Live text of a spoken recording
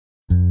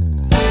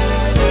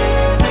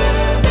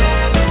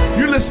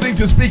listening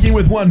to Speaking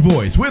with One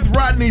Voice with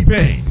Rodney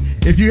Payne.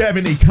 If you have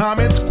any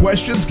comments,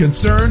 questions,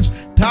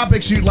 concerns,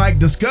 topics you'd like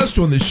discussed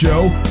on the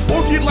show, or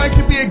if you'd like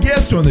to be a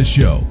guest on the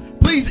show,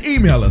 please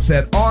email us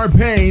at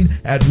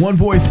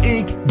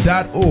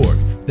rpayne@onevoiceinc.org.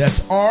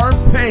 That's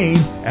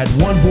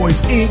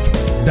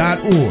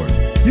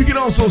rpayne@onevoiceinc.org. You can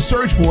also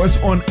search for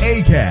us on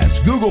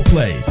Acast, Google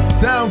Play,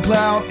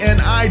 SoundCloud, and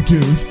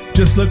iTunes.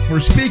 Just look for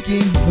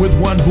Speaking with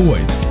One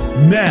Voice.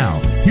 Now,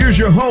 here's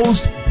your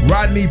host,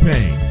 Rodney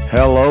Payne.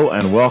 Hello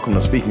and welcome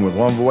to Speaking with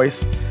One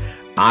Voice.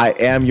 I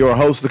am your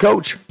host, the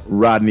coach,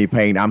 Rodney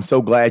Payne. I'm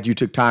so glad you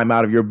took time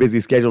out of your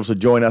busy schedule to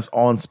join us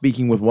on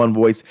Speaking with One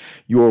Voice,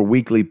 your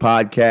weekly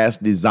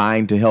podcast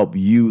designed to help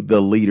you, the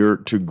leader,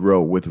 to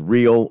grow with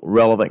real,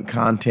 relevant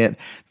content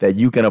that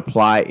you can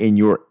apply in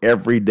your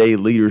everyday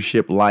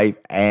leadership life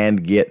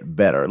and get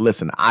better.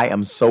 Listen, I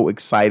am so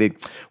excited.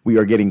 We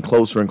are getting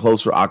closer and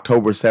closer.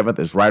 October 7th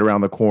is right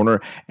around the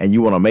corner, and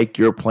you want to make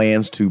your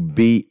plans to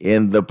be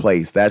in the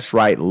place. That's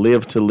right,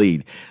 Live to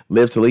Lead.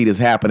 Live to Lead is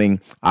happening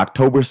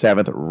October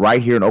 7th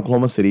right here in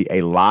Oklahoma City, a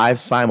live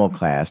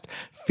simulcast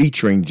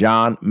featuring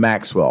John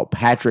Maxwell,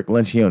 Patrick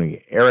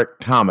Lencioni, Eric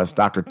Thomas,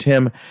 Dr.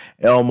 Tim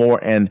Elmore,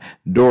 and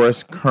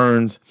Doris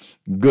Kearns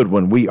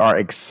Goodwin. We are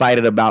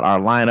excited about our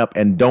lineup,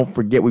 and don't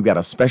forget, we've got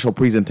a special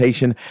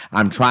presentation.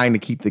 I'm trying to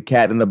keep the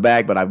cat in the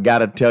bag, but I've got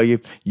to tell you,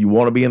 you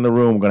want to be in the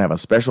room. We're going to have a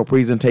special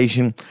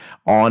presentation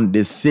on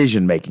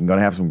decision making. Going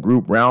to have some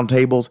group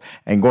roundtables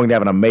and going to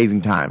have an amazing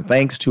time.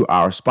 Thanks to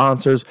our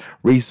sponsors,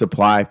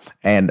 Resupply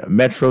and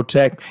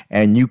MetroTech,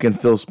 and you can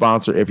still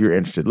sponsor if you're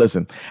interested.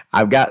 Listen,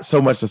 I've got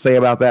so much to say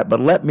about that, but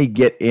let me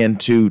get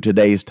into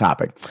today's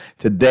topic.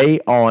 Today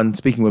on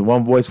Speaking with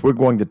One Voice, we're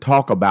going to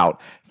talk about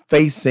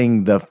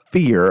facing the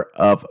fear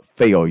of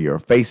failure,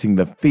 facing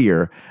the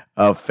fear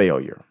of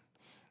failure.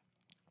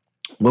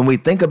 When we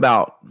think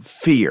about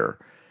fear,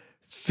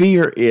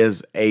 fear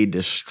is a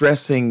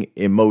distressing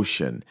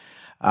emotion.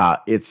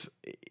 It's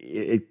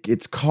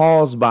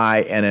caused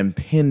by an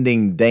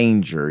impending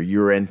danger.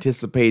 You're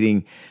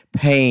anticipating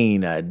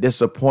pain,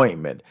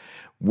 disappointment.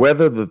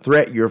 Whether the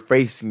threat you're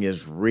facing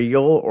is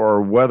real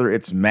or whether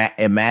it's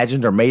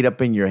imagined or made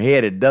up in your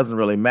head, it doesn't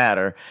really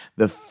matter.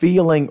 The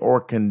feeling or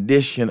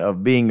condition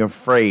of being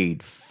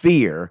afraid,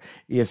 fear,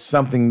 is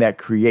something that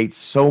creates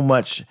so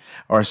much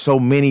or so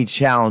many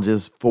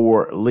challenges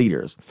for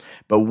leaders.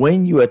 But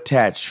when you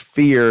attach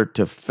fear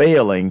to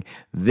failing,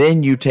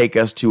 then you take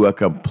us to a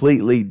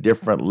completely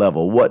different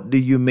level. What do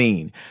you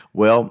mean?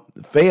 Well,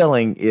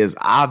 failing is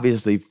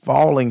obviously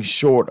falling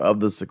short of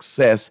the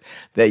success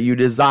that you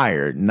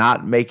desire,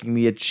 not making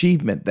the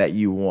achievement that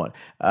you want,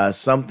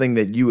 something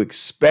that you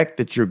expect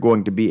that you're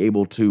going to be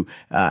able to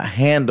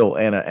handle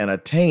and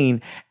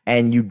attain,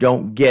 and you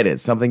don't get it,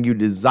 something you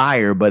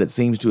desire, but it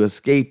seems to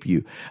escape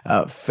you.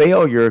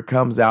 Failure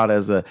comes out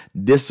as a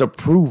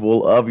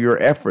disapproval of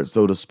your efforts,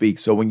 so to speak.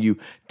 So when you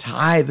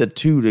tie the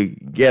two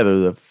together,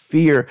 the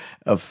fear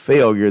of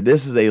failure,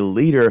 this is a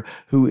leader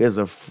who is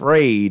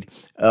afraid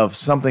of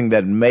something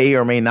that may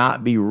or may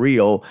not be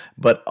real,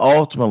 but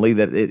ultimately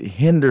that it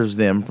hinders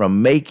them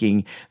from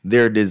making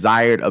their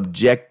desired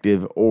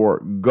objective or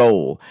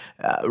goal.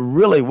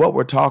 Really, what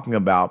we're talking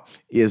about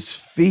is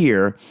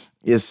fear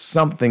is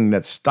something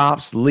that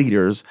stops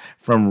leaders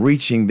from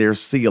reaching their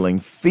ceiling.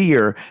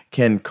 Fear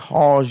can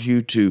cause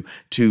you to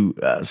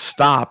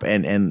stop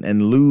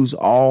and lose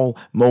all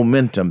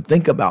momentum.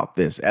 Think about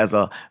this. As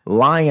a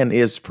lion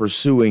is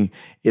pursuing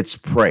its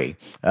prey,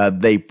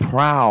 they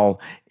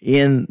prowl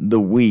in the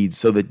weeds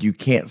so that you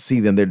can't see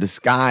them. They're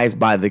disguised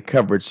by the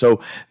coverage so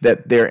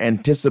that their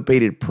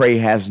anticipated prey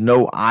has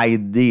no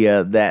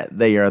idea that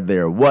they are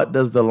there. What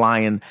does the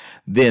lion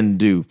then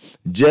do?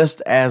 Just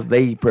as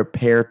they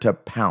prepare to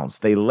pounce,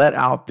 they let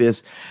out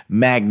this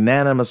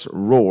magnanimous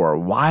roar.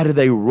 Why do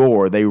they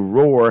roar? They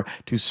roar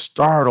to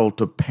startle,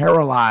 to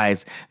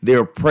paralyze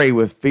their prey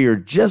with fear,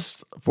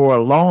 just for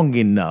long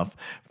enough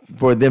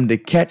for them to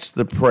catch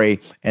the prey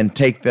and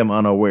take them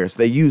unawares.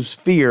 They use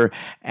fear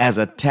as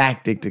a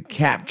tactic to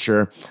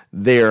capture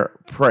their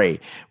prey.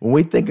 When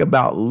we think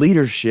about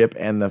leadership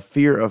and the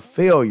fear of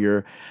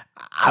failure,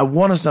 I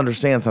want us to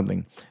understand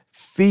something.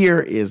 Fear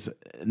is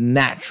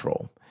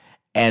natural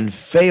and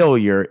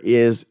failure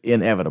is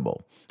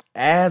inevitable.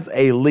 As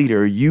a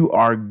leader, you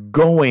are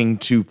going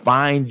to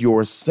find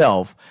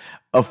yourself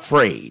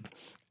afraid.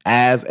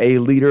 As a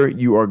leader,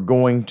 you are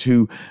going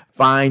to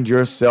find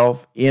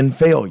yourself in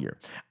failure.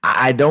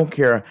 I don't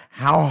care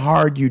how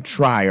hard you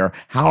try or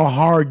how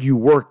hard you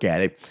work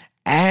at it.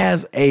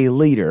 As a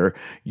leader,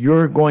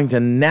 you're going to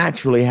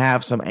naturally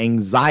have some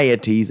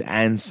anxieties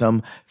and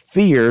some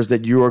fears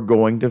that you are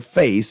going to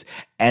face.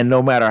 And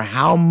no matter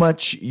how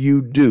much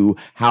you do,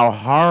 how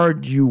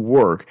hard you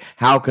work,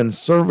 how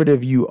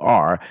conservative you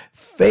are,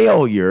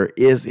 failure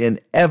is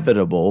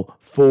inevitable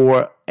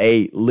for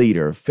a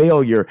leader.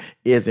 Failure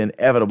is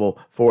inevitable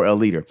for a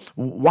leader.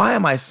 Why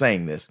am I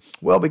saying this?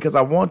 Well, because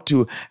I want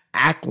to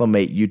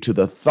acclimate you to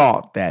the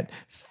thought that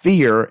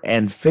fear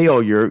and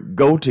failure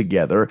go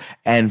together,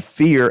 and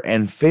fear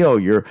and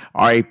failure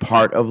are a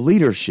part of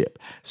leadership.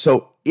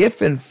 So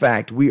if in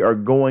fact we are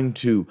going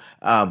to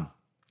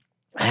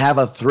have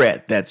a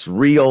threat that's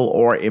real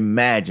or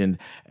imagined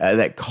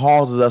that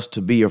causes us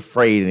to be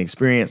afraid and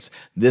experience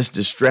this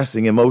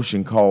distressing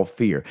emotion called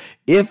fear.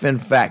 If in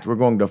fact we're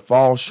going to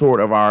fall short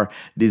of our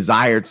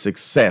desired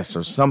success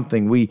or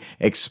something we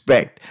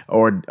expect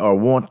or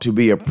want to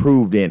be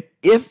approved in,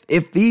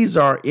 if these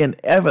are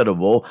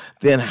inevitable,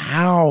 then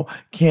how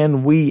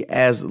can we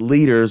as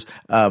leaders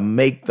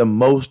make the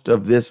most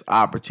of this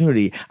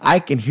opportunity? I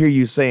can hear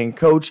you saying,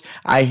 Coach,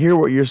 I hear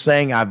what you're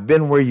saying. I've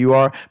been where you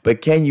are,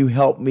 but can you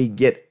help me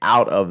get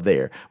out of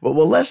there?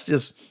 Well, let's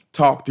just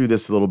talk through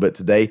this a little bit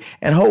today,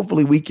 and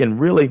hopefully we can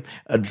really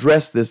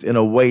address this in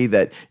a way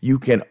that you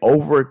can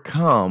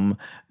overcome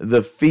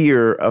the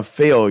fear of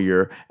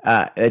failure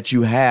that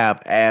you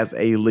have as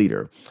a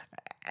leader.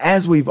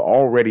 As we've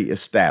already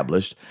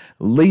established,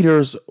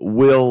 leaders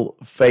will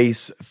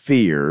face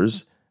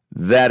fears.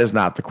 That is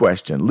not the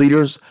question.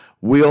 Leaders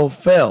will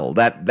fail.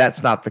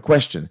 That's not the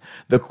question.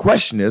 The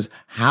question is,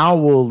 how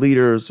will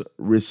leaders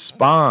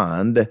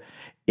respond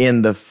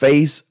in the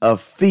face of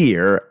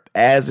fear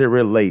as it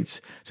relates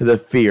to the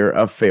fear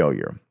of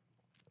failure?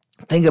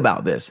 Think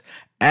about this.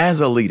 As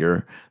a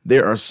leader,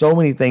 there are so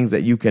many things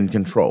that you can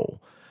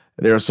control.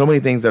 There are so many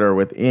things that are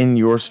within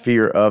your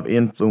sphere of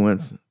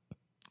influence,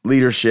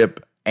 leadership,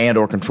 and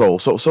or control.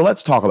 So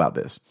let's talk about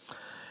this.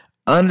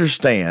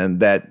 Understand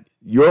that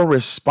your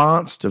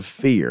response to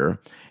fear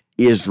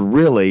is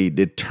really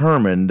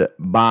determined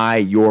by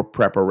your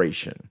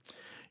preparation.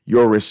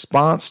 Your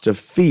response to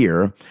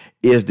fear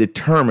is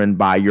determined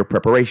by your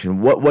preparation.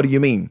 What do you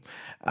mean?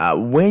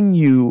 When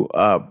you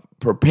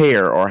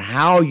prepare, or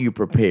how you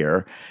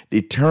prepare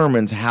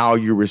determines how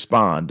you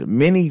respond.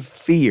 Many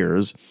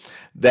fears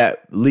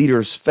that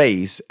leaders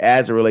face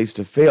as it relates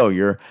to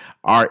failure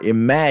are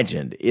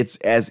imagined. It's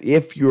as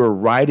if you're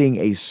writing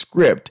a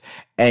script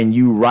and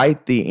you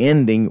write the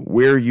ending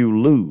where you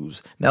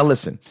lose. Now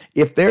listen,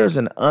 if there's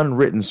an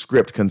unwritten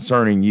script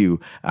concerning you,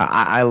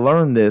 I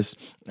learned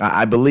this,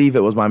 I believe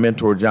it was my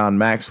mentor John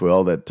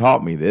Maxwell that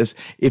taught me this.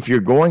 If you're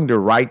going to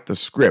write the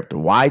script,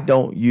 why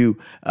don't you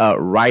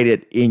write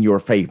it in your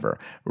favor?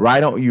 Why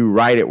don't you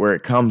write it where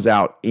it comes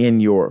out in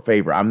your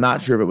favor? I'm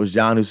not sure if it was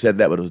John who said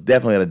that, but it was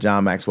definitely at a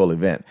John Maxwell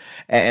event.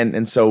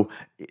 And so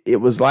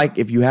it was like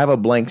if you have a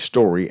blank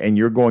story and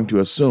you're going to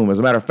assume, as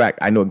a matter of fact,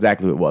 I know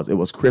exactly who it was. It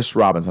was Chris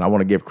Robinson. I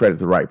want to give credit to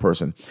the right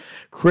person.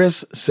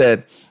 Chris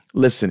said,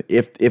 listen,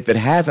 if it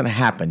hasn't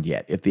happened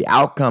yet, if the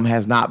outcome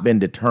has not been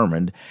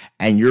determined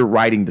and you're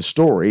writing the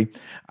story,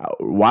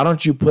 why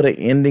don't you put an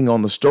ending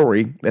on the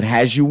story that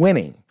has you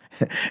winning?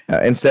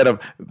 Instead of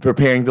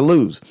preparing to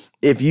lose.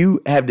 If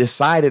you have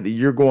decided that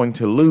you're going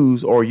to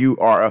lose, or you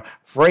are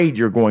afraid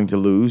you're going to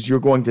lose,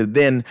 you're going to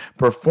then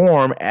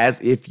perform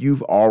as if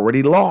you've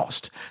already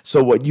lost.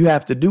 So what you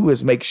have to do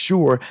is make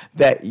sure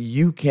that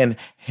you can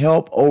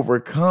help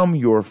overcome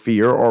your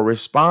fear or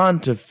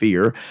respond to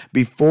fear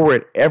before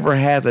it ever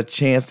has a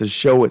chance to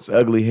show its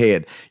ugly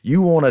head.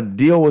 You want to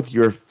deal with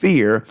your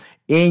fear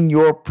in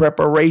your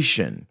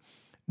preparation.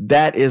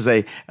 That is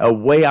a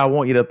way I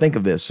want you to think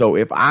of this. So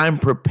if I'm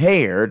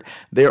prepared,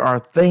 there are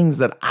things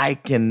that I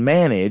can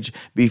manage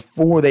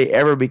before they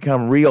ever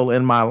become real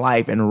in my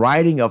life. And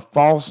writing a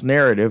false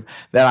narrative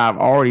that I've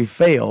already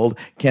failed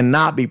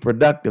cannot be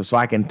productive. So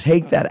I can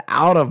take that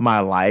out of my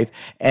life,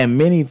 and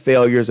many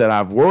failures that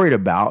I've worried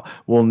about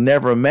will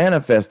never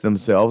manifest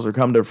themselves or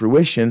come to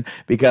fruition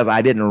because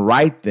I didn't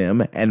write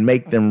them and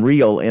make them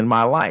real in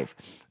my life.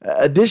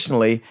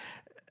 Additionally,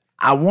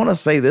 I want to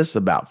say this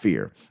about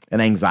fear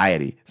and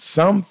anxiety.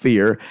 Some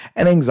fear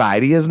and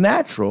anxiety is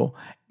natural,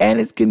 and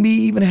it can be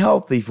even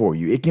healthy for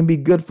you. It can be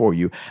good for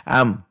you.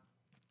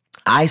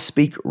 I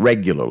speak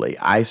regularly.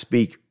 I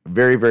speak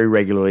very, very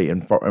regularly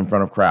in front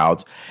of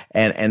crowds.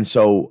 And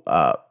so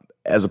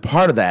as a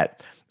part of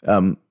that,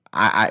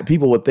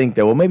 people would think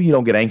that, well, maybe you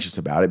don't get anxious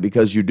about it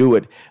because you do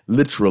it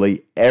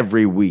literally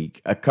every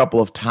week, a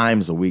couple of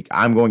times a week.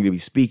 I'm going to be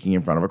speaking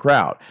in front of a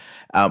crowd.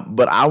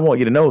 But I want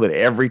you to know that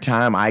every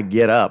time I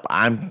get up,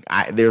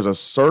 there's a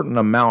certain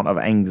amount of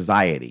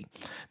anxiety.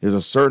 There's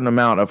a certain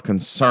amount of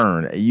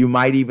concern. You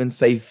might even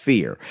say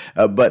fear.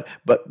 But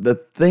the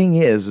thing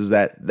is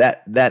that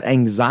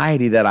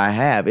anxiety that I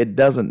have, it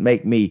doesn't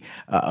make me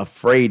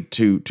afraid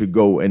to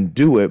go and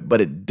do it,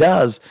 but it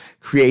does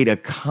create a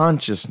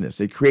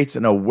consciousness. It creates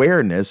an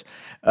awareness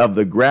of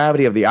the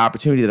gravity of the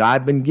opportunity that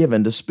I've been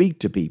given to speak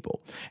to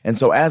people. And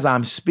so as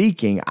I'm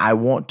speaking, I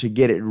want to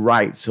get it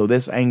right. So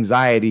this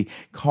anxiety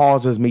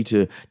causes me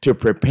to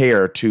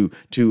prepare, to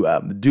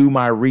do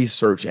my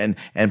research and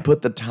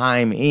put the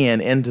time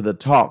into the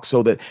talk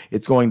so that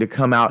it's going to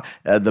come out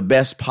the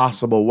best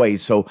possible way.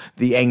 So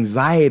the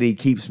anxiety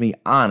keeps me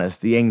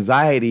honest. The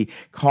anxiety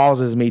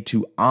causes me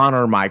to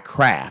honor my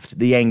craft.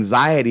 The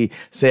anxiety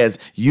says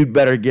you'd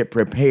better get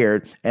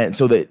prepared, and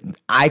so that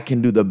I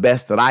can do the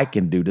best that I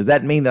can do. Does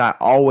that mean that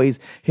I always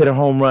hit a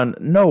home run?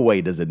 No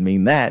way does it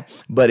mean that,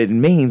 but it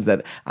means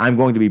that I'm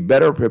going to be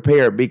better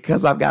prepared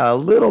because I've got a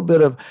little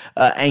bit of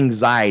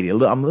anxiety.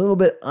 I'm a little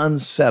bit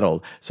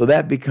unsettled. So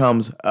that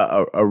becomes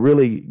a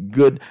really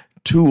good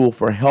tool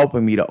for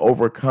helping me to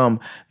overcome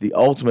the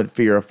ultimate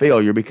fear of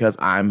failure because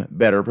I'm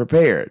better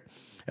prepared.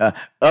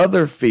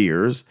 Other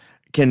fears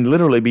can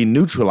literally be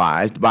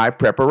neutralized by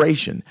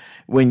preparation.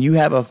 When you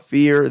have a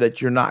fear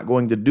that you're not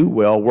going to do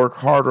well, work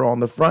harder on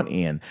the front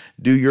end.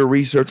 Do your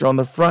research on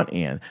the front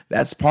end.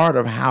 That's part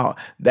of how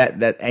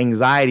that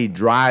anxiety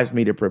drives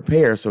me to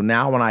prepare. So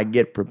now when I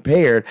get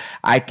prepared,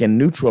 I can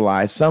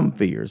neutralize some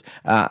fears.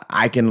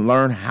 I can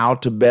learn how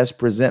to best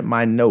present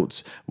my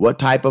notes. What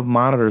type of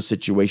monitor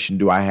situation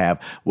do I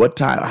have?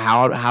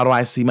 How do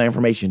I see my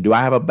information? Do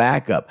I have a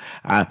backup?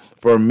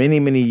 For many,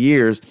 many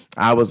years,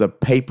 I was a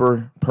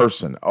paper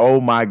person.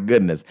 Oh my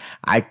goodness.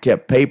 I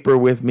kept paper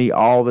with me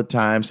all the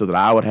time so that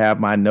I would have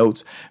my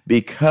notes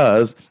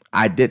because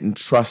I didn't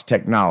trust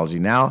technology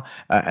now,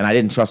 and I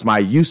didn't trust my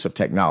use of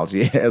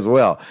technology as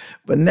well.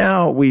 But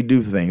now we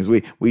do things.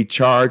 We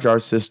charge our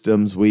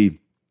systems. We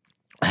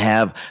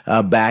have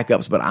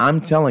backups, but I'm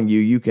telling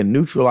you, you can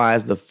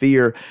neutralize the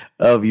fear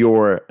of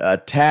your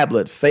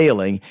tablet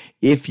failing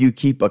if you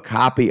keep a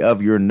copy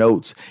of your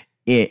notes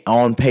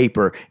on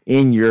paper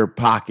in your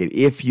pocket.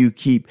 If you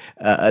keep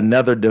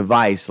another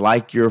device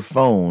like your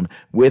phone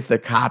with a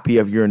copy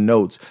of your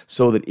notes,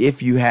 so that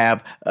if you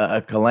have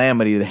a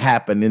calamity that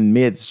happened in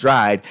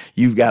mid-stride,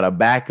 you've got a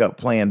backup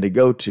plan to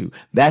go to.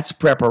 That's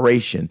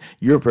preparation.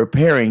 You're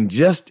preparing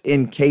just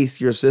in case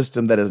your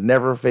system that has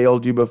never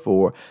failed you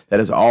before, that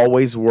has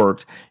always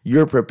worked,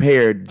 you're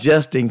prepared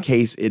just in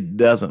case it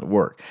doesn't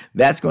work.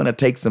 That's going to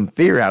take some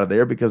fear out of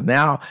there, because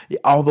now,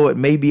 although it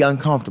may be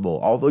uncomfortable,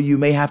 although you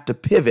may have to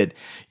pivot,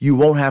 you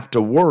won't have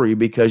to worry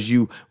because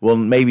you will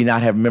maybe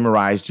not have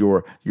memorized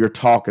your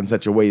talk in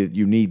such a way that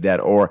you need that,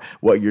 or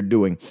what you're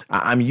doing.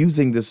 I'm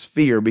using this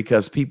fear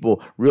because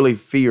people really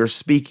fear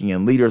speaking,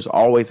 and leaders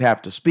always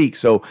have to speak.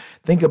 So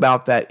think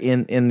about that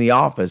in the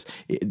office.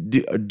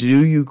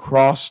 Do you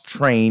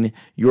cross-train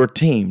your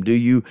team? Do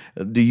you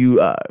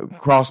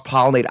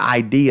cross-pollinate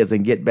ideas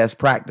and get best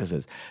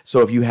practices?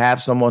 So if you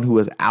have someone who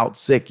is out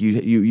sick,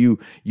 you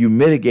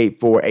mitigate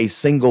for a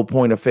single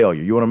point of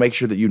failure. You want to make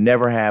sure that you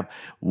never have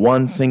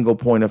one single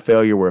point of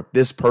failure where if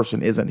this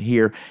person isn't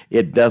here,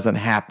 it doesn't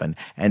happen.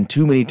 And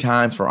too many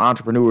times for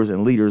entrepreneurs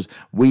and leaders,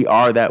 we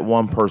are that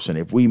one person.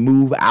 If we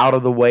move out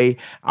of the way,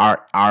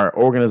 our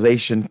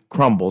organization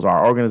crumbles,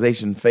 our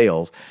organization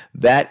fails.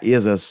 That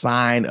is a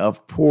sign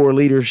of poor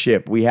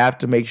leadership. We have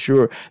to make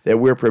sure that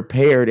we're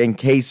prepared in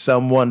case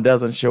someone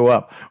doesn't show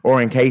up,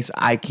 or in case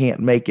I can't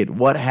make it.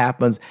 What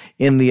happens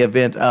in the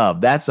event of?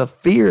 That's a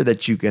fear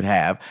that you could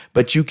have,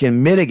 but you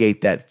can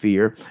mitigate that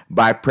fear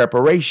by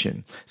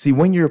preparation. See,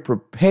 when you're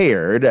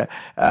prepared,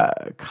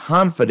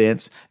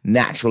 confidence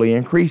naturally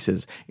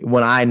increases.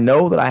 When I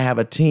know that I have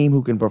a team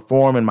who can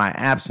perform in my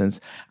absence,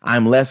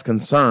 I'm less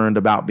concerned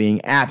about being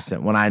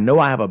absent. When I know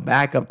I have a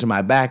backup to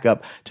my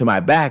backup to my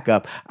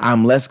backup,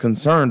 I'm less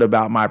concerned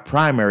about my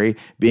primary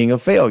being a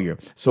failure.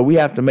 So we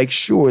have to make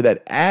sure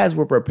that as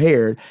we're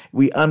prepared,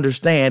 we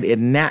understand it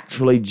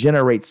naturally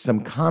generates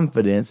some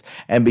confidence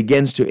and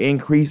begins to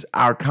increase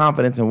our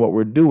confidence in what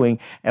we're doing,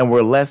 and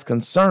we're less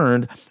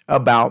concerned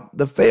about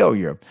the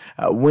failure.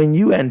 When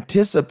you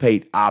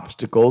anticipate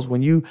obstacles,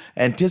 when you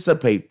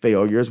anticipate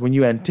failures, when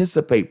you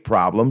anticipate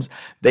problems,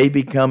 they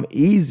become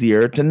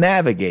easier to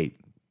navigate.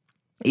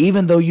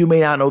 Even though you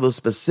may not know the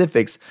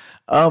specifics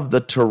of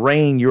the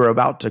terrain you're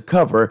about to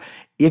cover,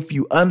 if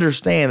you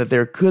understand that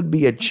there could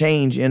be a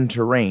change in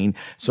terrain,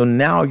 so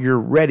now you're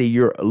ready,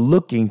 you're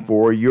looking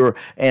for, you're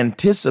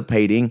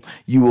anticipating,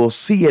 you will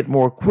see it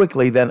more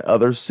quickly than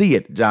others see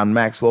it. John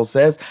Maxwell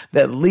says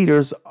that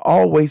leaders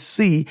always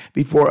see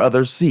before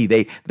others see.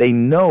 They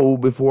know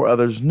before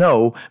others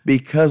know,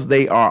 because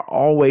they are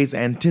always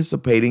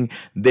anticipating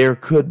there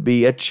could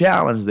be a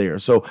challenge there.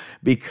 So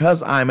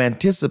because I'm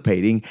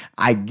anticipating,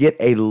 I get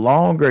a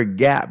longer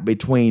gap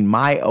between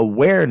my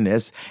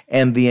awareness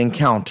and the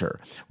encounter.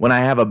 When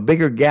I have a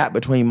bigger gap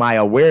between my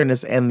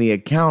awareness and the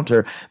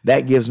encounter,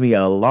 that gives me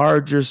a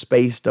larger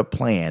space to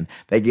plan.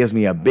 That gives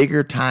me a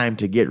bigger time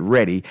to get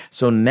ready.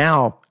 So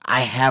now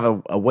I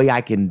have a way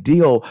I can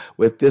deal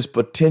with this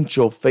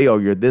potential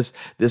failure, this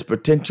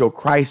potential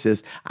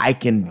crisis. I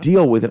can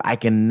deal with it. I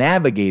can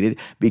navigate it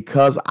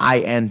because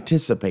I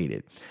anticipate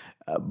it.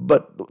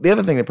 But the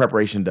other thing that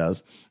preparation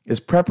does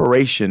is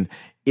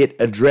it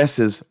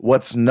addresses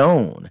what's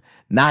known,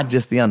 not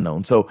just the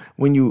unknown. So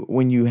when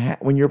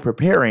you're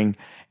preparing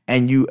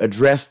and you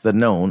address the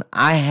known,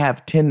 I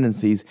have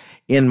tendencies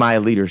in my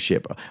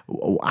leadership.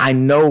 I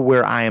know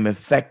where I am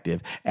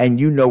effective, and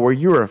you know where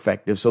you're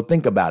effective. So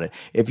think about it.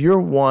 If you're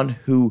one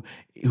who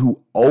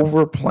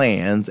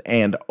overplans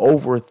and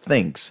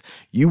overthinks,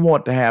 you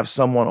want to have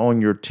someone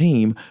on your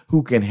team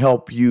who can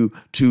help you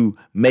to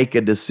make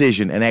a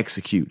decision and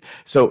execute.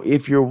 So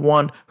if you're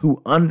one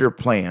who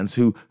underplans,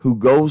 who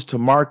goes to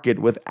market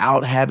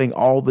without having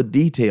all the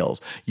details,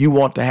 you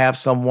want to have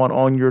someone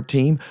on your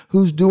team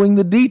who's doing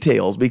the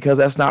details, because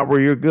that's not where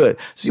you're good.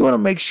 So you want to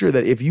make sure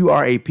that if you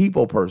are a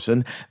people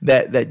person,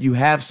 that you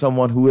have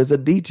someone who is a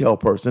detail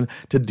person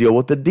to deal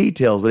with the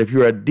details. But if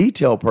you're a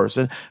detail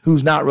person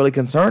who's not really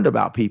concerned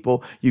about about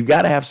people. You've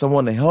got to have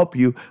someone to help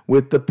you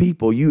with the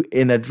people. You,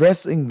 in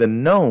addressing the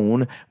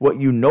known, what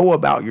you know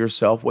about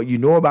yourself, what you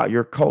know about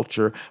your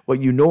culture,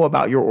 what you know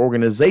about your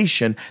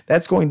organization,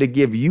 that's going to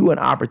give you an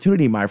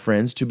opportunity, my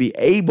friends, to be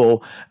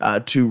able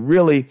to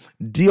really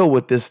deal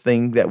with this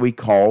thing that we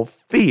call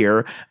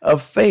fear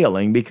of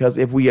failing. Because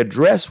if we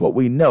address what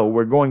we know,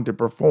 we're going to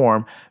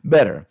perform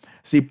better.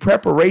 See,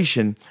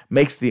 preparation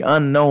makes the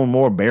unknown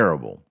more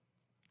bearable,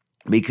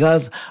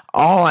 because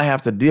all I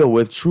have to deal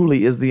with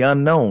truly is the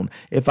unknown.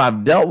 If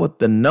I've dealt with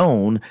the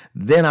known,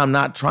 then I'm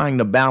not trying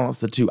to balance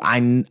the two.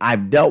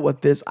 I've dealt with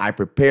this. I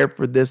prepared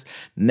for this.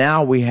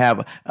 Now we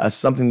have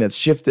something that's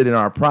shifted in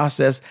our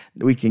process.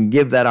 We can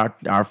give that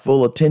our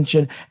full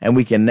attention, and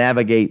we can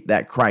navigate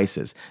that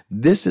crisis.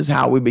 This is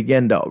how we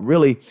begin to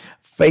really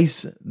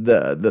face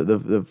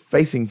the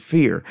facing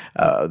fear,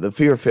 the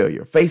fear of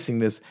failure, facing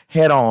this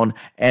head on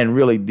and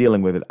really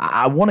dealing with it.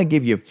 I want to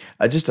give you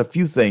just a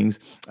few things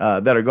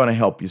that are going to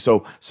help you.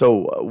 So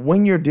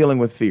when you're dealing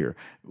with fear,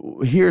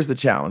 here's the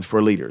challenge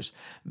for leaders.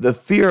 The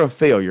fear of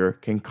failure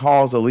can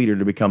cause a leader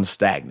to become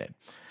stagnant.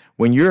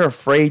 When you're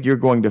afraid you're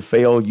going to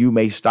fail, you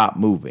may stop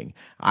moving.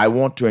 I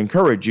want to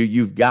encourage you,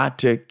 you've got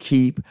to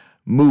keep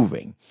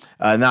moving.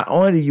 Not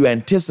only do you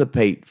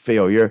anticipate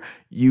failure,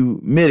 you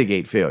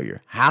mitigate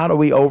failure. How do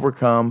we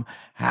overcome?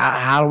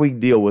 How do we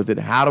deal with it?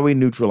 How do we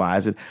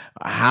neutralize it?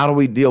 How do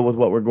we deal with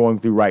what we're going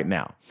through right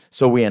now?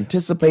 So we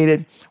anticipate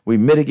it, we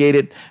mitigate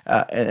it,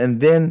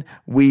 and then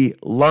we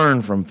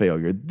learn from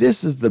failure.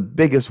 This is the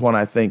biggest one,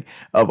 I think,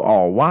 of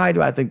all. Why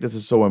do I think this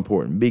is so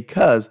important?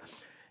 Because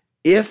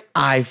if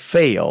I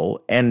fail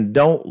and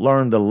don't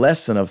learn the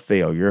lesson of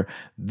failure,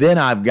 then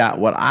I've got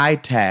what I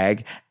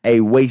tag a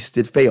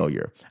wasted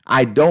failure.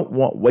 I don't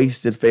want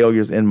wasted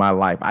failures in my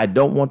life. I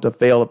don't want to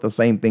fail at the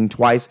same thing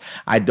twice.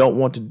 I don't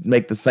want to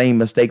make the same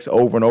mistakes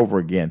over and over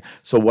again.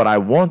 So what I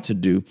want to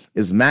do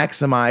is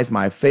maximize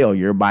my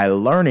failure by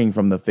learning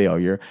from the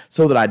failure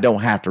so that I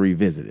don't have to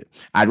revisit it.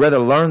 I'd rather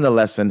learn the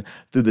lesson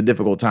through the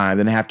difficult time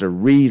than have to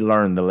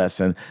relearn the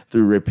lesson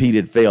through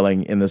repeated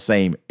failing in the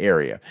same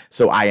area.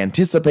 So I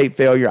anticipate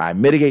failure, I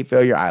mitigate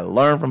failure, I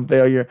learn from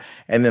failure.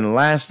 And then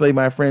lastly,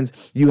 my friends,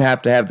 you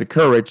have to have the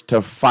courage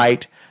to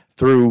fight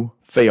through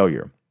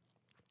failure.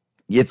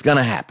 It's going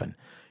to happen.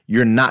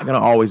 You're not going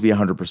to always be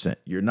 100%.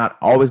 You're not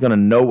always going to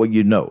know what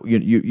you know.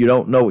 You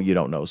don't know what you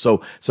don't know.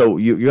 So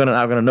you're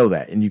not going to know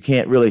that, and you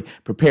can't really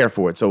prepare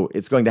for it. So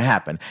it's going to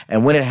happen.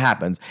 And when it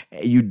happens,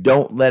 you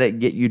don't let it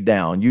get you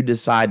down. You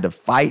decide to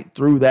fight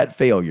through that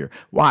failure.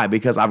 Why?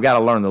 Because I've got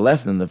to learn the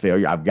lesson in the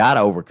failure. I've got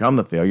to overcome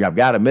the failure. I've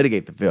got to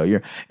mitigate the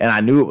failure. And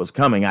I knew it was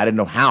coming. I didn't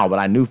know how, but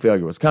I knew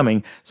failure was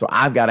coming. So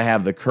I've got to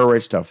have the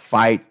courage to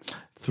fight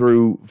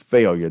through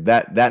failure.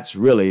 That's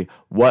really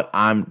what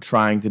I'm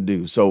trying to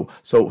do. So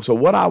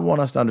what I want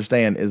us to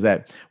understand is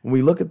that when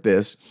we look at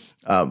this,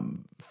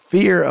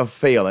 fear of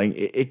failing,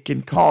 it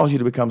can cause you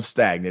to become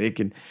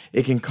stagnant.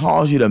 It can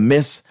cause you to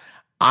miss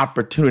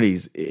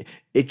opportunities.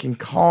 It can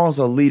cause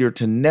a leader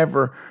to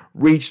never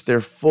reach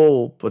their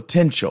full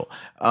potential.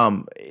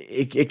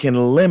 It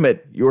can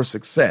limit your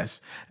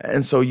success.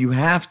 And so you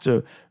have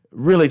to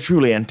really,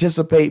 truly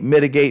anticipate,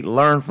 mitigate,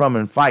 learn from,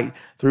 and fight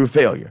through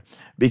failure.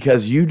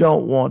 Because you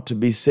don't want to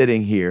be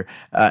sitting here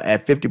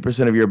at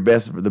 50%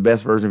 of the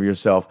best version of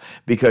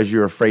yourself because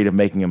you're afraid of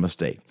making a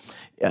mistake.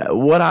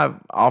 What I've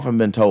often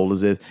been told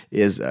is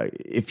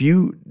if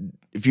you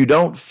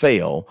don't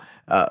fail,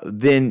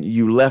 then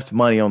you left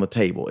money on the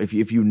table. If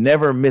you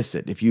never miss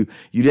it, if you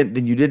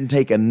didn't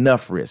take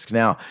enough risk.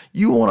 Now,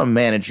 you want to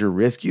manage your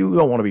risk. You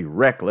don't want to be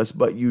reckless,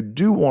 but you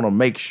do want to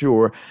make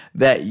sure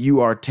that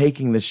you are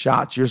taking the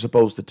shots you're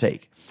supposed to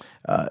take.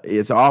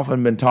 It's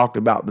often been talked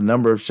about the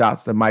number of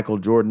shots that Michael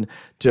Jordan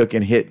took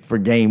and hit for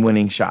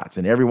game-winning shots.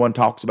 And everyone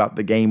talks about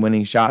the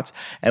game-winning shots,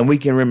 and we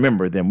can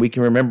remember them. We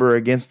can remember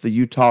against the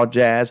Utah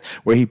Jazz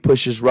where he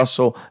pushes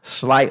Russell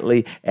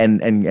slightly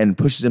and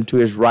pushes him to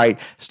his right,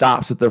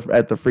 stops at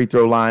the free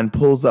throw line,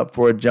 pulls up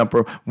for a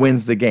jumper,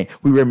 wins the game.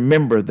 We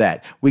remember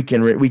that. We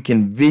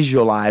can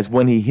visualize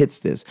when he hits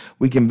this.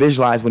 We can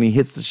visualize when he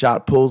hits the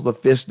shot, pulls the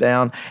fist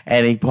down,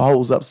 and he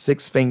holds up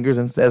 6 fingers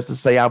and says to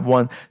say, "I've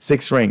won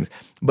 6 rings."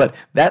 But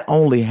that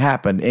only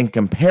happened in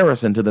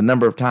comparison to the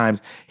number of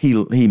times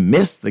he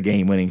missed the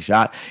game-winning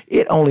shot.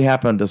 It only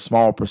happened a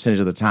small percentage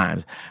of the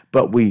times.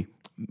 But we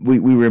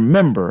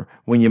remember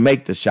when you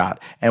make the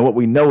shot, and what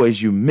we know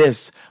is you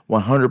miss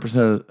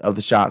 100% of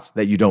the shots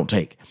that you don't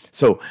take.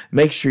 So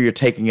make sure you're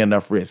taking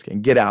enough risk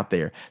and get out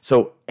there.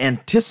 So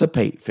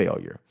anticipate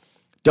failure.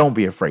 Don't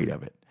be afraid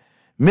of it.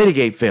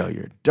 Mitigate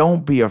failure.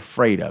 Don't be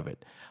afraid of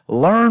it.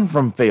 Learn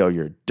from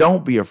failure.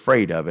 Don't be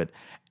afraid of it.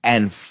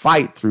 and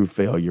fight through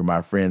failure,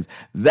 my friends.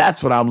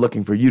 That's what I'm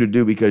looking for you to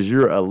do because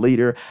you're a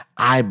leader.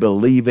 I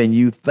believe in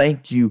you.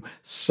 Thank you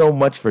so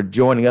much for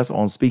joining us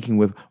on Speaking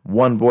with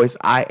One Voice.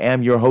 I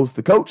am your host,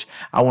 the coach.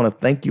 I want to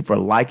thank you for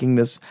liking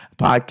this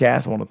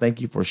podcast. I want to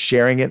thank you for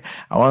sharing it.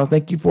 I want to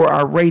thank you for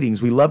our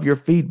ratings. We love your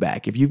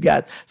feedback. If you've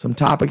got some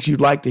topics you'd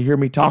like to hear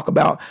me talk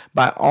about,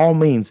 by all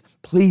means,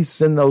 please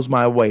send those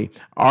my way.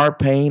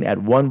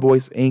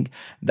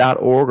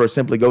 rpayne@onevoiceinc.org, or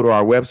simply go to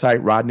our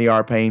website,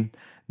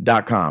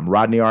 rodneyrpayne.com,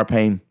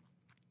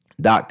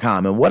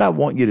 rodneyrpayne.com. And what I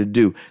want you to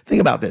do,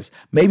 think about this.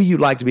 Maybe you'd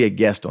like to be a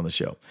guest on the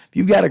show. If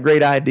you've got a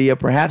great idea,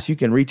 perhaps you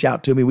can reach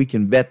out to me. We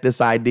can vet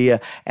this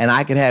idea and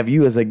I can have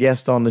you as a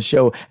guest on the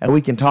show and we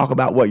can talk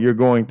about what you're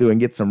going through and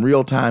get some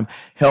real-time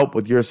help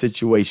with your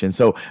situation.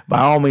 So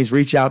by all means,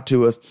 reach out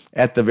to us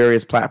at the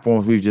various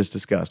platforms we've just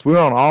discussed. We're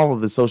on all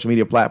of the social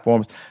media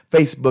platforms: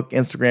 Facebook,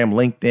 Instagram,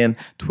 LinkedIn,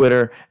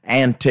 Twitter,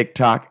 and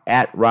TikTok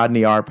at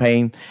Rodney R.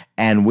 Payne.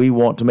 And we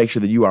want to make sure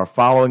that you are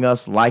following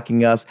us,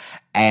 liking us,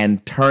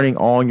 and turning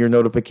on your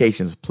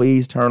notifications.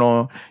 Please turn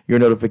on your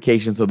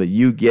notifications so that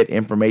you get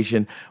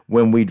information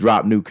when we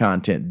drop new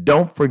content.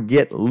 Don't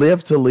forget,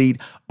 Live to Lead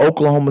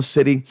Oklahoma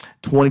City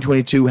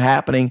 2022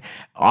 happening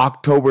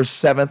October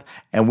 7th.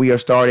 And we are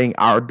starting,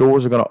 our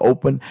doors are going to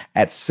open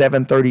at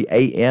 7:30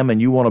 a.m. and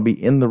you want to be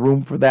in the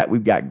room for that.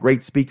 We've got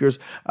great speakers,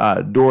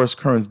 Doris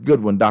Kearns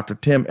Goodwin, Dr.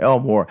 Tim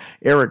Elmore,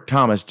 Eric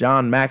Thomas,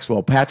 John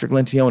Maxwell, Patrick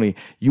Lencioni.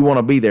 You want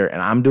to be there.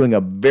 And I'm doing a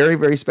very,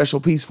 very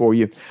special piece for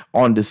you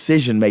on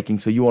decision making.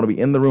 So you want to be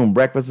in the room.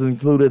 Breakfast is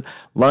included,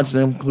 lunch is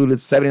included,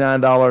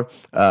 $79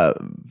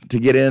 to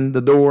get in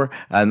the door,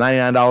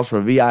 $99 for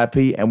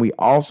VIP. And we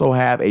also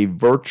have a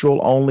virtual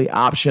only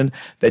option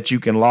that you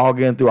can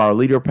log in through our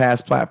Leader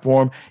Pass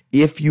platform.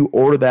 If you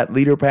order that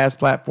Leader Pass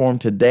platform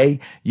today,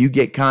 you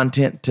get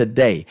content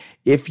today.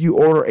 If you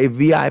order a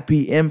VIP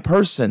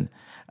in-person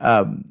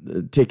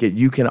ticket,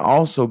 you can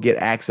also get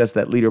access to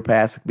that Leader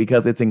Pass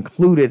because it's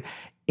included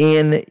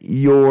in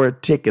your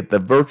ticket. The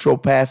virtual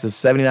pass is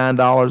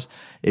 $79.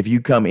 If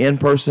you come in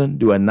person,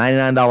 do a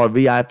 $99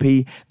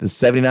 VIP, the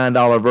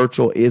 $79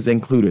 virtual is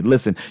included.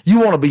 Listen, you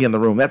want to be in the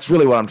room. That's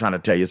really what I'm trying to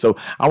tell you. So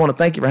I want to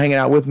thank you for hanging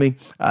out with me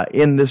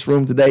in this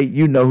room today.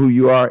 You know who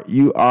you are.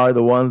 You are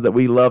the ones that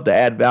we love to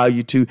add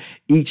value to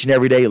each and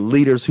every day,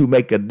 leaders who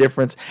make a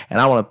difference.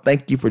 And I want to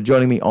thank you for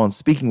joining me on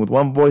Speaking with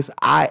One Voice.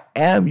 I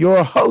am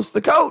your host,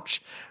 the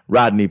coach,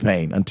 Rodney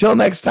Payne. Until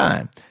next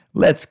time,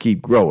 let's keep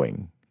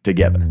growing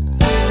together.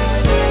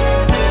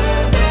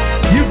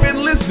 You've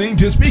been listening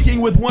to Speaking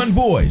with One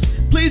Voice.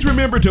 Please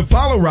remember to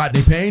follow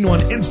Rodney Payne on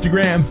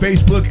Instagram,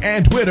 Facebook,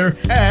 and Twitter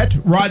at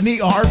Rodney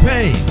R.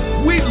 Payne.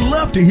 We'd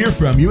love to hear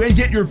from you and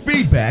get your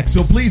feedback,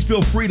 so please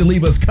feel free to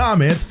leave us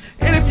comments.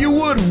 And if you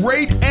would,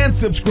 rate and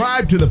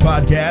subscribe to the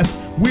podcast,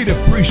 we'd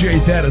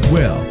appreciate that as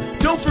well.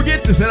 Don't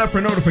forget to set up for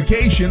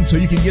notifications so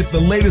you can get the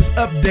latest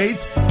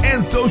updates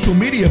and social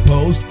media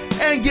posts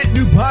and get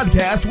new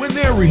podcasts when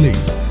they're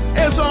released.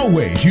 As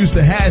always, use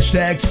the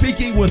hashtag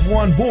Speaking with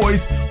One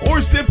Voice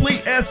or simply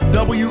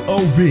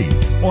SWOV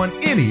on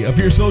any of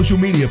your social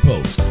media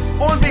posts.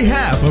 On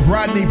behalf of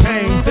Rodney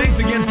Payne, thanks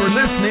again for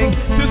listening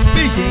to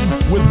Speaking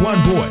with One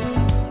Voice.